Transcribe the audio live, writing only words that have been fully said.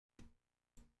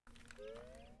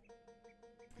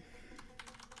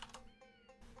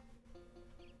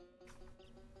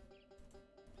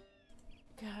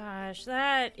Gosh,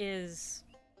 that is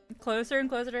closer and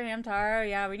closer to Hamtaro.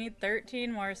 Yeah, we need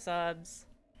 13 more subs.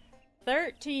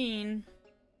 13.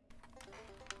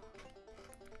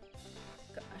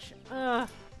 Gosh,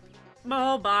 my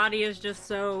whole body is just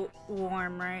so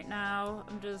warm right now.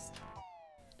 I'm just,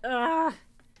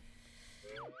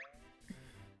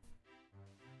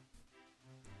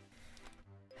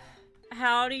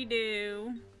 Howdy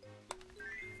do.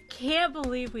 Can't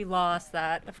believe we lost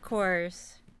that, of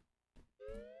course.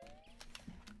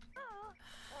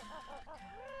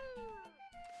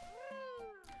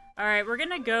 Alright, we're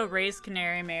gonna go raise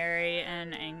Canary Mary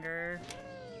and Anger.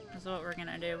 That's what we're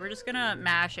gonna do. We're just gonna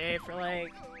mash A for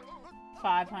like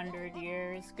 500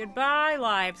 years. Goodbye,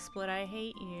 Live Split, I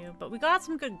hate you. But we got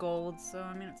some good gold, so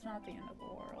I mean, it's not the end of the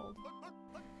world.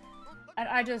 And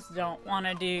I just don't want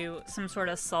to do some sort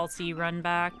of salty run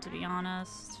back, to be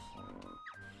honest.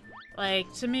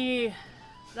 Like, to me,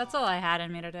 that's all I had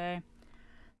in me today.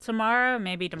 Tomorrow,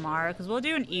 maybe tomorrow, because we'll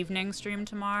do an evening stream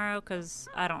tomorrow, because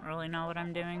I don't really know what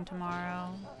I'm doing tomorrow.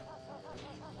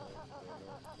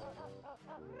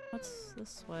 What's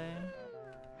this way?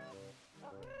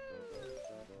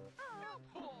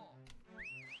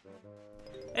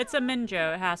 It's a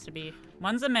Minjo, it has to be.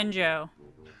 One's a Minjo.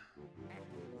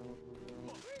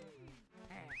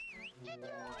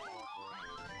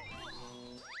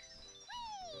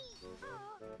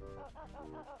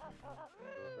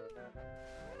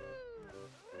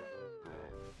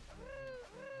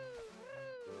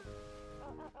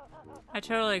 I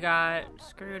totally got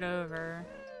screwed over.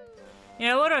 You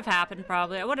know, what would have happened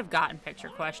probably? I would have gotten picture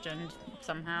questioned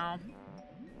somehow.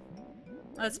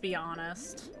 Let's be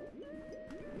honest.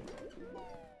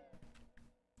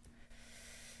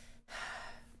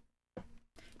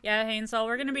 Yeah, Hainsel,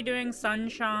 we're gonna be doing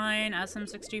Sunshine,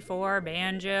 SM64,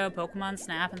 Banjo, Pokemon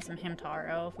Snap, and some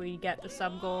Hamtaro if we get the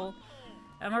sub goal.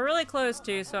 And we're really close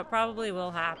too, so it probably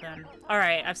will happen.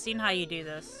 Alright, I've seen how you do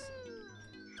this.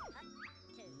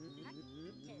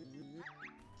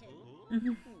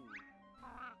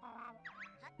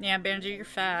 Yeah, Banjo, you're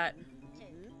fat.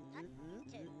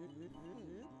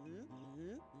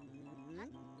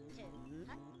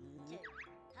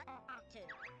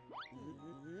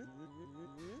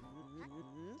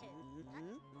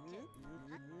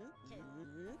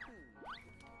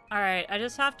 Alright, I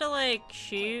just have to, like,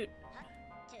 shoot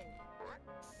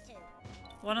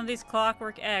one of these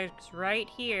clockwork eggs right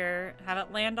here, have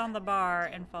it land on the bar,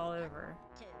 and fall over.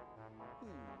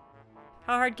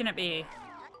 How hard can it be?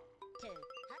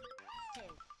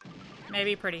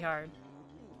 Maybe pretty hard.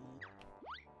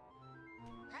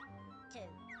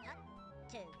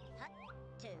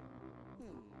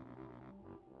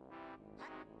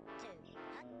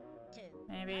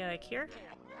 Maybe, like, here?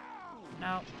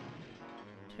 Nope.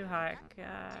 Too high. Gosh.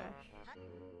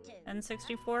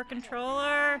 N64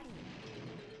 controller?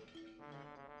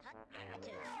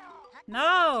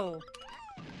 No!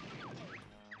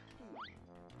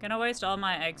 Gonna waste all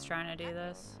my eggs trying to do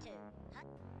this.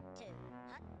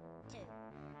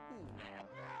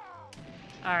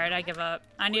 Alright, I give up.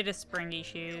 I need a springy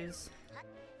shoes.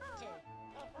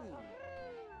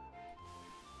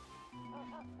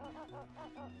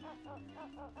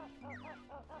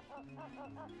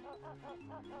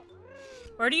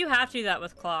 Or do you have to do that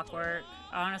with clockwork?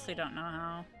 I honestly don't know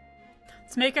how.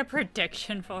 Let's make a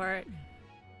prediction for it.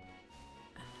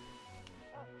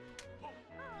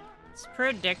 Let's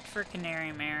predict for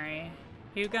Canary Mary.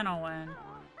 Who's gonna win?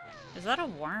 Is that a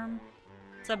worm?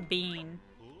 It's a bean.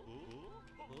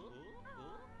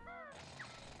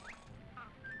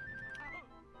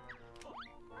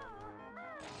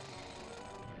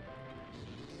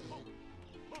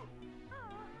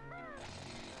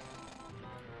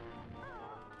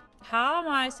 How am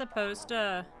I supposed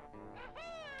to...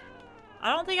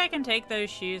 I don't think I can take those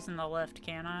shoes in the lift,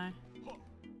 can I?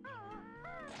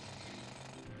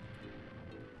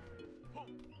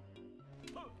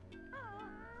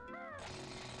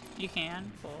 You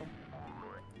can? Cool.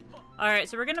 Alright,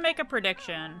 so we're gonna make a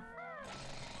prediction.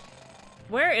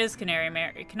 Where is Canary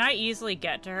Mary? Can I easily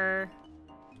get to her?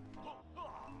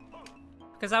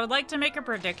 Because I would like to make a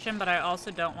prediction, but I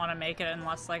also don't want to make it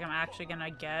unless, like, I'm actually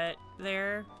gonna get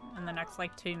there in the next,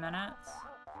 like, 2 minutes.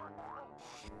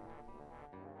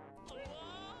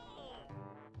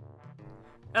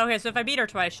 Okay, so if I beat her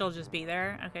twice, she'll just be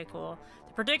there. Okay, cool.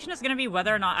 The prediction is gonna be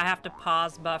whether or not I have to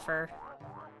pause buffer.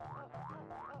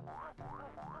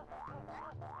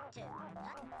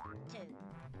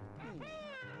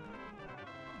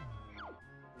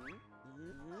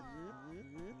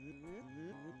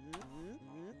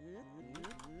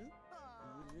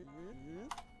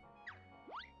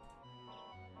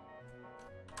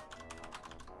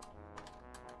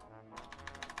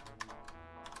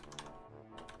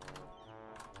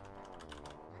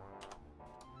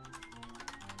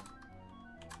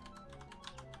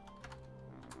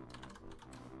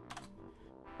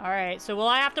 Alright, so will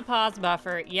I have to pause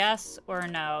buffer? Yes or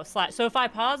no? So if I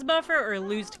pause buffer or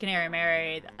lose to Canary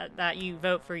Mary, that you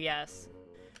vote for yes.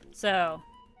 So.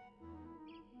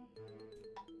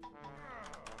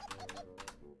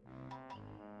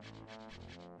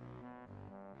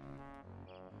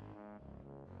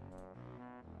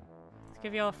 Let's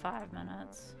give y'all 5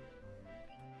 minutes.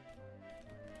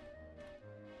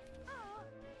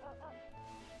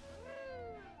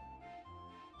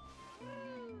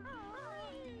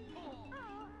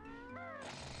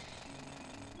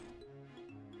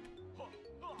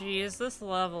 Jeez, this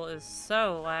level is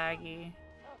so laggy.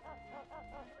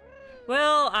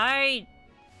 Well, ice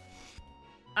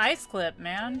clipped,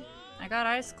 man. I got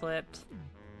ice clipped.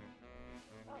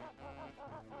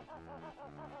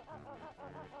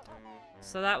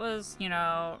 So that was, you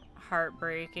know,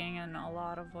 heartbreaking in a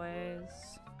lot of ways.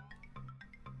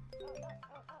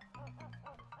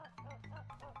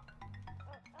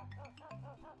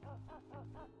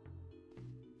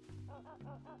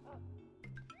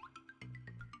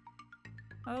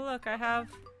 Oh look, I have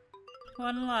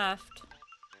one left.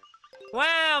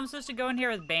 Wow, I'm supposed to go in here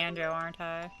with Banjo, aren't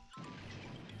I?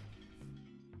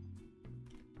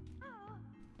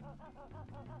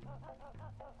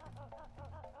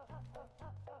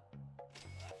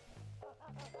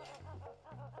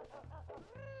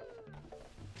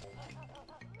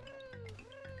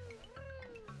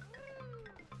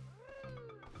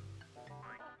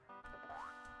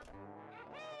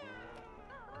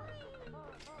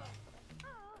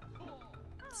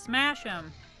 Smash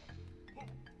him.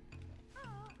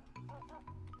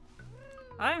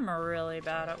 I'm really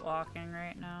bad at walking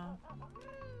right now.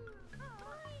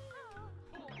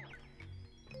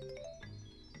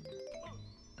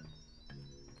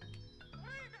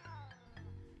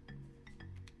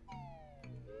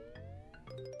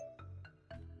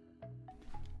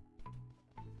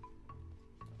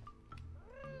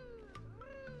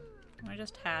 Let me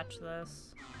just hatch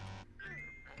this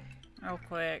real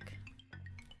quick.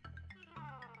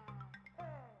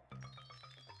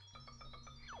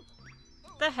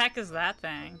 What the heck is that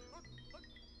thing?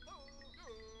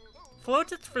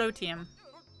 Floated floatium.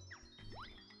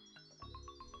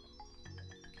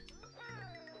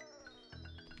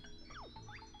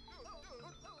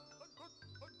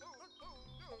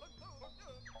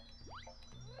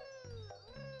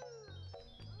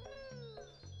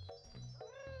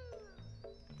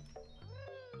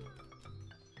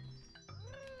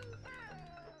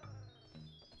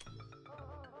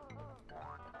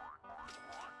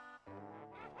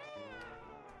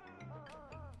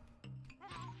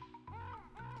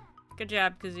 Good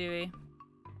job, Kazooie.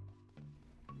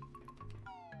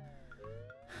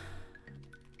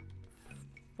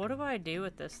 What do I do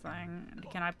with this thing?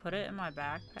 Can I put it in my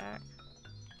backpack?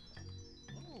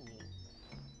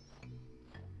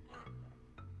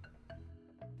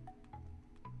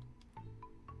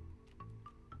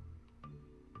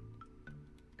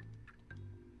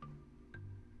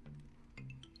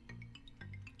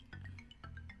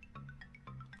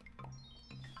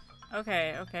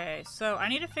 Okay, so I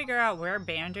need to figure out where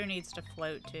Banjo needs to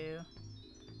float to.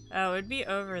 Oh, it'd be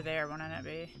over there, wouldn't it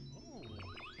be?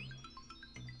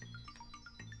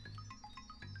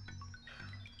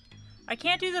 I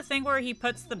can't do the thing where he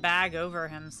puts the bag over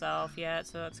himself yet,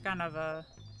 so it's kind of a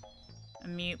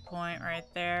mute point right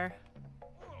there.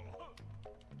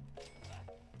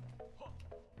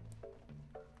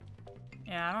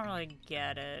 Yeah, I don't really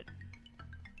get it.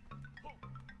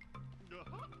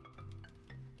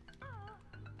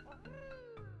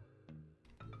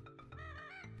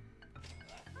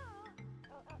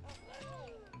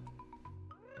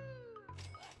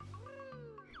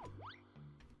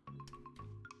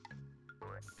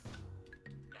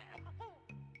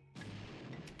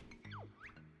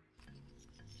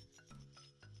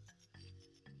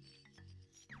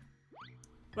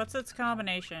 What's its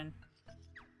combination?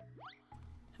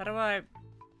 How do I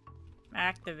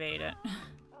activate it?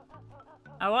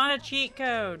 I want a cheat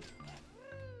code!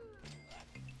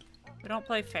 We don't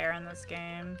play fair in this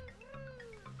game.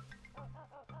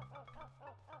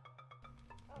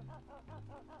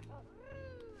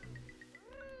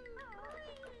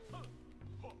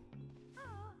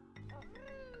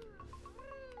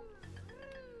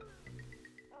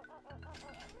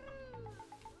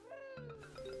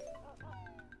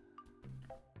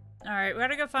 Alright, we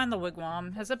gotta go find the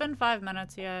wigwam. Has it been 5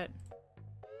 minutes yet?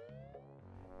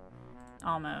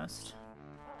 Almost.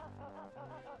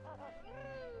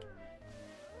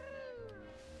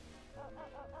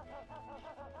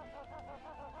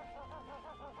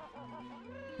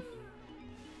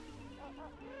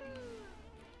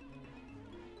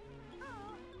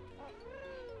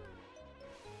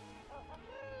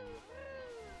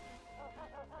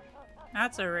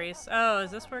 That's a race. Oh,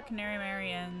 is this where Canary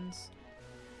Mary ends?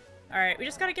 Alright, we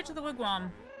just gotta get to the wigwam.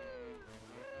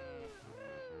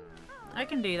 I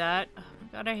can do that. Oh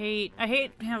god, I hate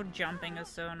how jumping is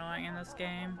so annoying in this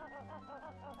game.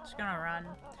 Just gonna run.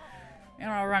 I'm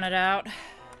gonna run it out.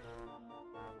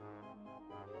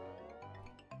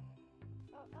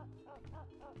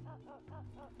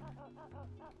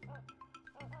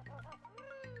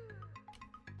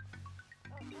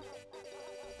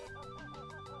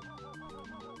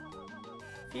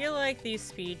 I feel like these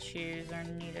speed shoes are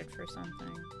needed for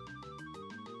something.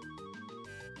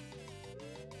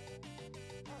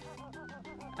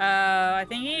 I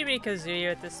think you need to be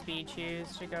Kazuya with the speed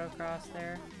shoes to go across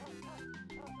there.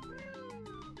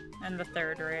 And the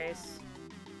third race.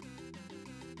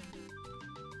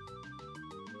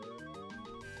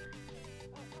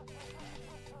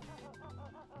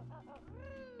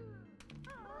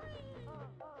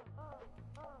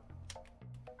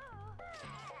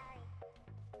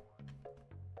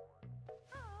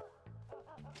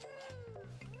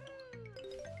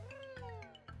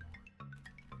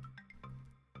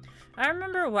 I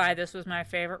remember why this was my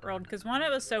favorite world, because one,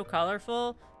 it was so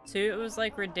colorful, two, it was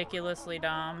like ridiculously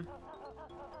dumb.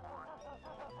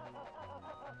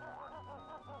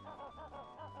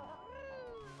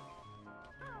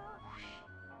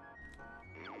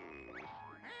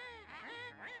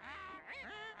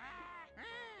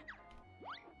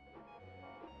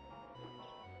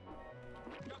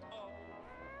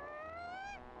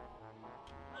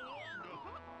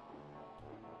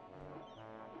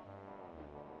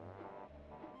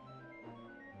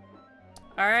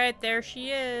 Alright, there she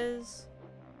is.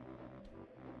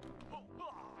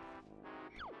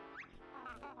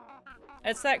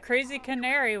 It's that crazy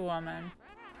canary woman.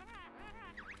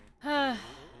 This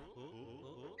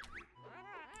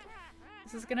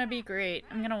is gonna be great.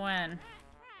 I'm gonna win.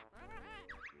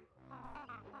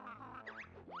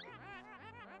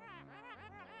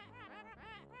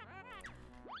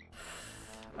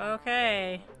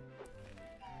 Okay.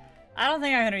 I don't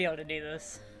think I'm gonna be able to do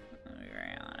this. Let me be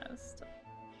very honest.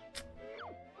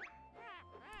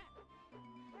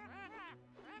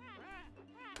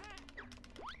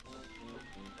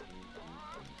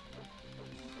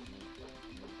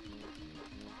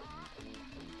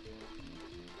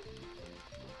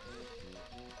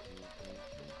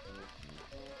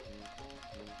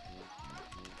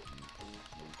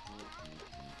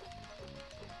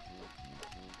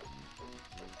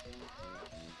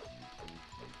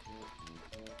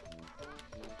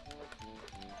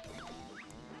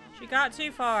 She got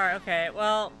too far. Okay,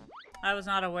 well, I was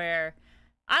not aware.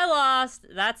 I lost.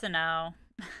 That's a no.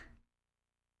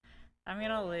 I'm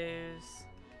gonna lose.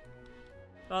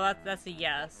 Well, that's a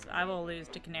yes. I will lose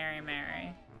to Canary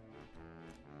Mary.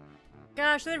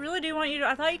 Gosh, they really do want you to...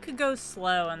 I thought you could go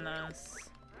slow in this.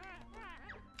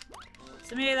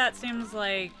 To me, that seems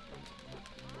like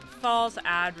false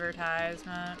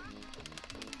advertisement.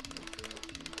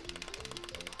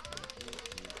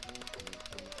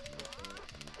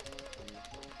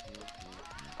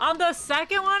 On the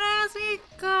second one, Azzy?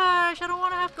 Gosh, I don't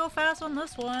want to have to go fast on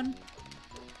this one.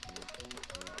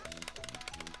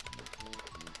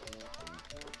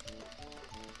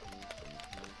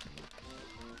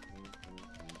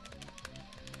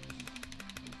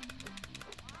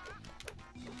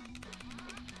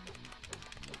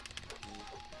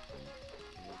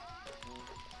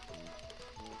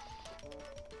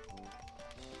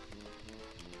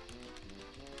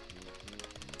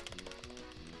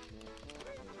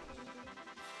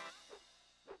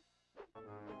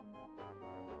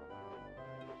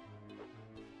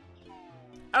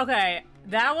 Okay,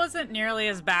 that wasn't nearly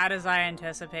as bad as I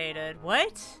anticipated.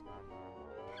 What?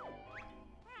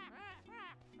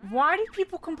 Why do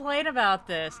people complain about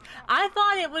this? I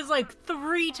thought it was like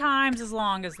 3 times as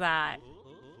long as that.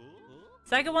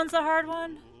 Second one's the hard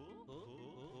one?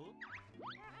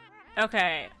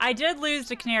 Okay, I did lose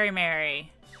to Canary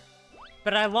Mary,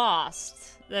 but I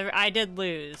lost. I did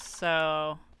lose,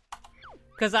 so...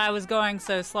 Because I was going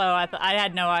so slow, I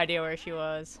had no idea where she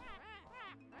was.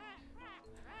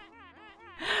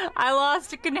 I lost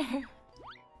to Canary.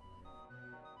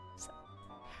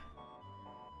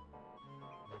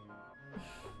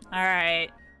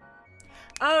 Alright.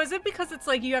 Oh, is it because it's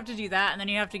like you have to do that and then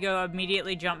you have to go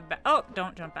immediately jump back? Oh,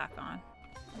 don't jump back on.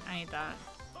 I need that.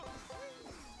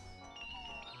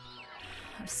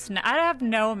 I have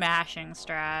no mashing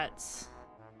strats.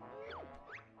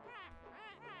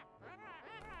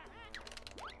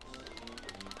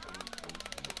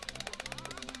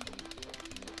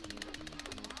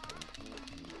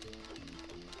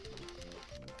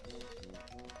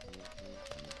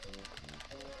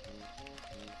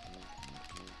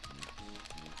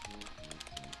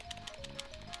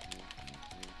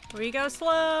 We go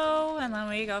slow, and then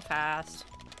we go fast.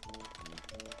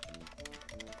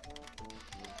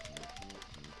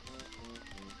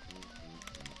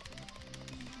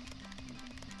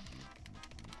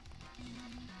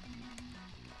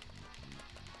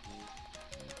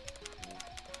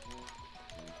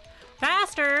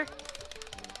 Faster!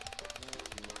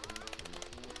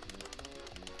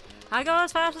 I go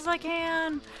as fast as I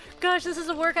can. Gosh, this is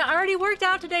a workout. I already worked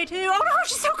out today, too. Oh no,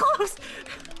 she's so close!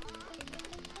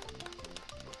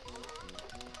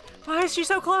 Why is she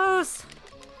so close?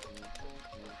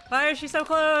 Why is she so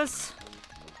close?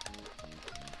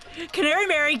 Canary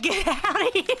Mary, get out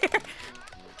of here!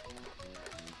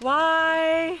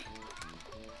 Why?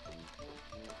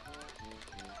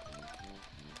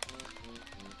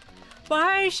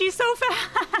 Why is she so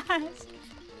fast?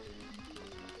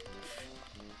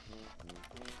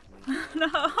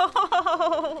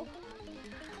 No!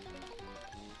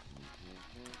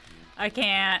 I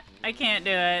can't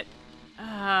do it.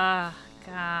 Ah,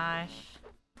 gosh.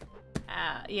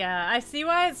 Yeah, I see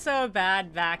why it's so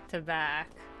bad back to back.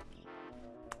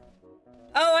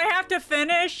 Oh, I have to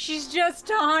finish? She's just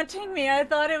taunting me. I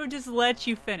thought it would just let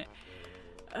you finish.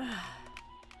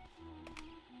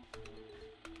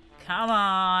 Come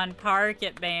on, park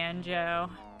it,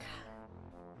 Banjo.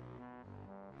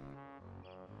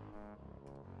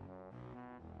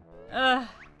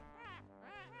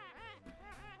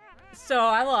 So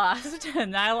I lost,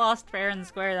 and I lost fair and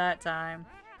square that time.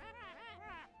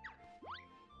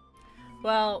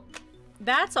 Well,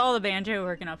 that's all the Banjo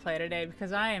we're gonna play today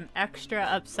because I am extra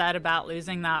upset about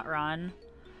losing that run.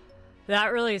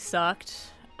 That really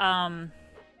sucked. However,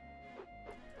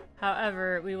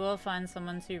 we will find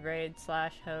someone to raid /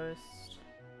 host.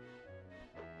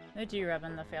 The G-Rub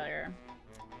and the failure.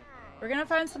 We're gonna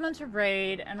find someone to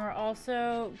raid, and we're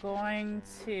also going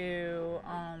to,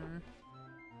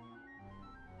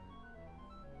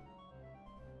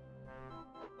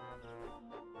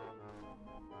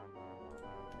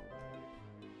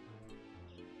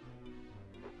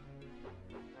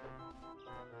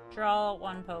 draw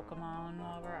one Pokemon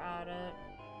while we're at it.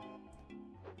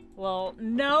 Well,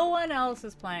 no one else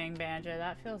is playing Banjo.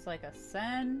 That feels like a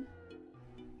sin,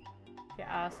 if you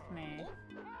ask me.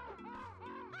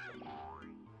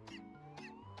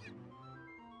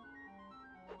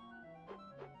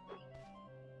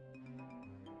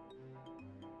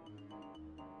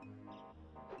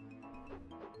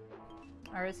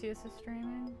 Arceus is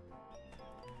streaming?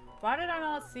 Why did I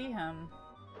not see him?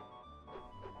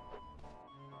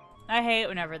 I hate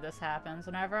whenever this happens.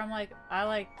 Whenever I'm like, I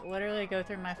like literally go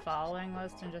through my following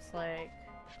list and just like...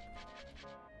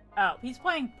 Oh, he's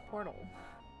playing Portal.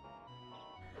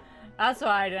 That's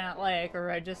why I didn't like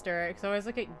register it, because I always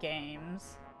look at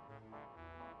games.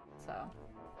 So.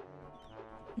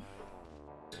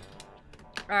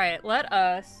 Alright, let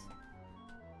us...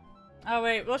 Oh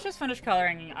wait, let's just finish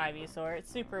coloring Ivysaur. It's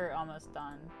super almost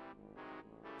done.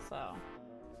 So.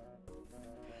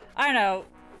 I know.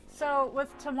 So,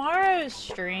 with tomorrow's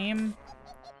stream,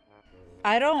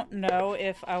 I don't know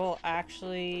if I will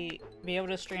actually be able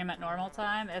to stream at normal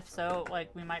time. If so, like,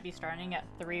 we might be starting at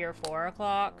 3 or 4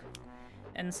 o'clock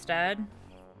instead.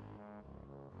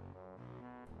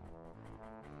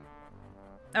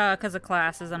 Because of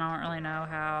classes, and I don't really know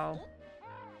how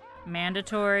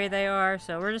mandatory they are,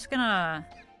 so we're just gonna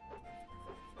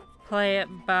play it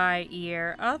by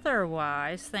ear.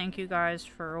 Otherwise, thank you guys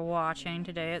for watching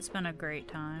today. It's been a great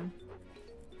time.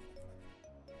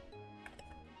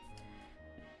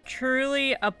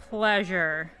 Truly a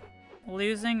pleasure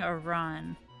losing a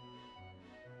run.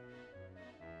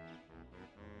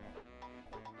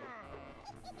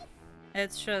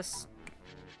 It's just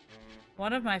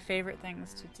one of my favorite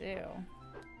things to do,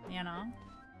 you know?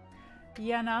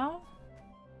 You know?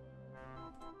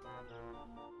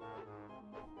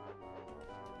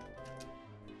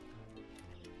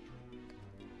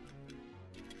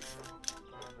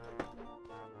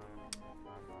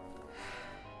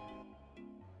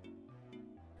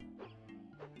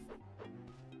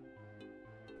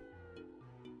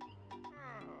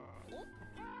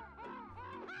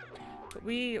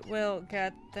 We will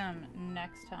get them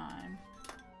next time.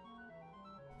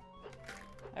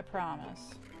 I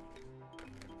promise.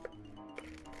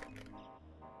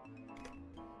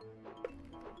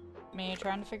 Me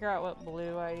trying to figure out what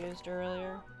blue I used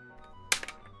earlier.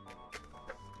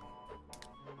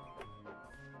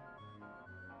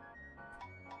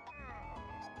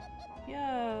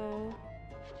 Yo.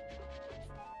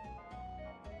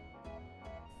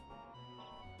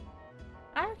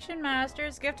 Action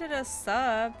Masters gifted a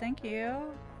sub. Thank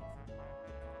you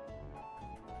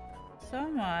so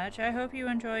much. I hope you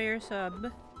enjoy your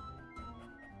sub.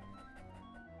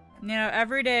 You know,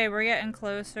 every day we're getting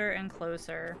closer and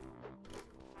closer.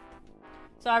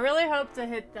 So I really hope to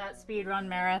hit that speedrun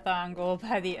marathon goal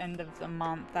by the end of the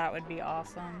month. That would be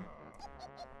awesome.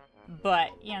 But,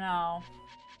 you know,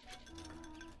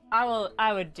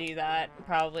 I would do that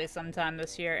probably sometime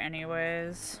this year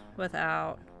anyways,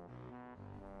 without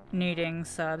needing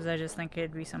subs. I just think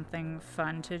it'd be something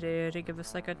fun to do to give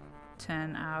us like a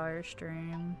 10-hour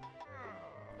stream.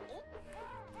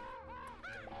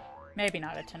 Maybe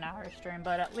not a 10-hour stream,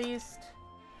 but at least,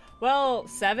 well,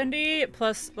 70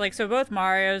 plus, like, so both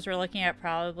Marios we're looking at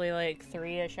probably like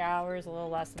 3-ish hours, a little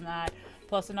less than that,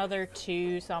 plus another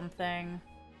 2 something.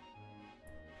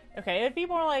 Okay, it'd be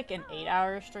more like an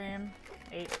 8-hour stream,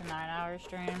 8 to 9-hour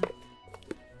stream,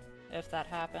 if that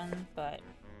happened, but.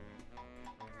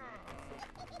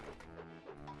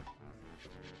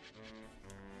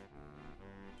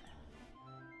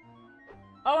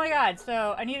 Oh my god,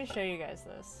 so I need to show you guys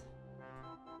this.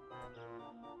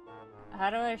 How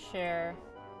do I share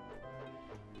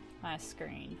my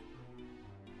screen?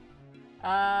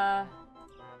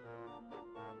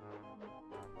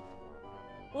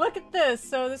 Look at this!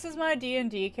 So this is my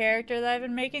D&D character that I've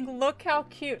been making. Look how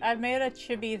cute! I've made a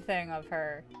chibi thing of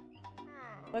her.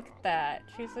 Look at that.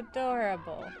 She's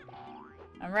adorable.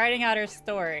 I'm writing out her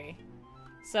story.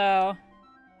 So...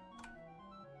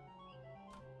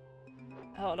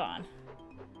 hold on.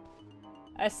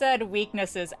 I said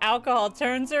weaknesses. Alcohol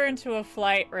turns her into a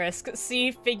flight risk.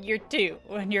 See figure 2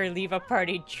 when you leave a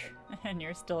party and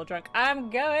you're still drunk.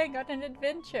 I'm going on an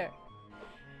adventure.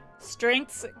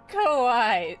 Strengths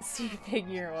kawaii. See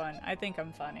figure 1. I think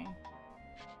I'm funny.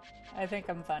 I think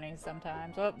I'm funny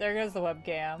sometimes. Oh, there goes the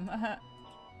webcam.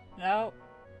 Nope.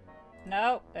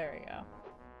 Nope. There we go.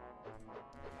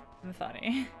 I'm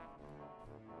funny.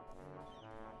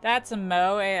 That's a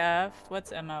Mo AF.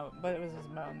 What's MO? What does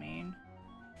Mo mean?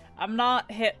 I'm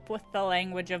not hip with the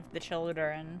language of the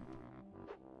children.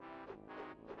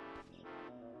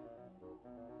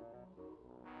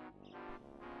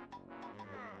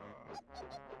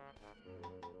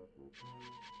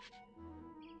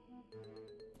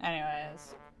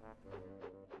 Anyways.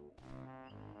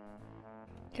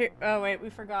 Here, oh wait,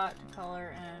 we forgot to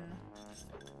color in.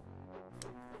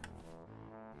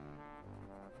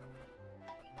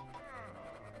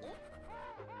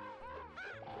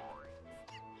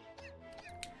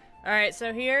 Alright,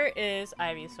 so here is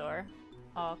Ivysaur.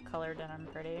 All colored in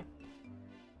and pretty.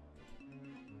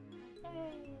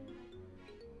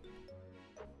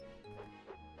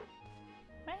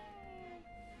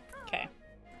 Okay.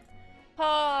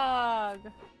 Pog!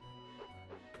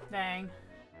 Dang.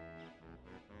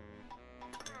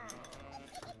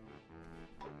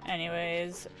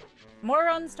 Anyways, more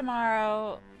runs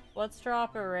tomorrow. Let's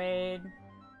drop a raid.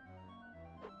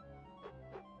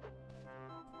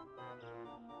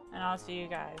 And I'll see you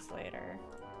guys later.